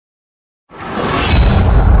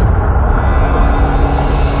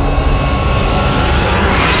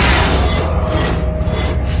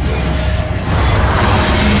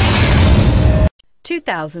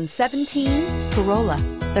2017 Corolla.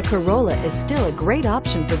 The Corolla is still a great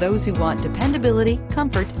option for those who want dependability,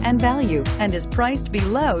 comfort, and value, and is priced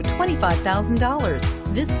below $25,000.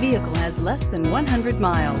 This vehicle has less than 100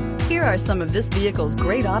 miles. Here are some of this vehicle's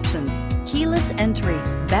great options: keyless entry,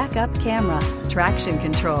 backup camera, traction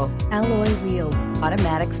control, alloy wheels,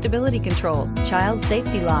 automatic stability control, child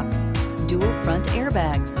safety locks, dual front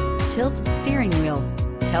airbags, tilt steering wheel,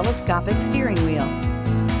 telescopic steering wheel.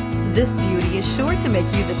 This beauty is sure to make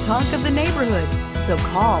you the talk of the neighborhood, so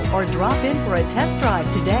call or drop in for a test drive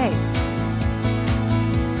today.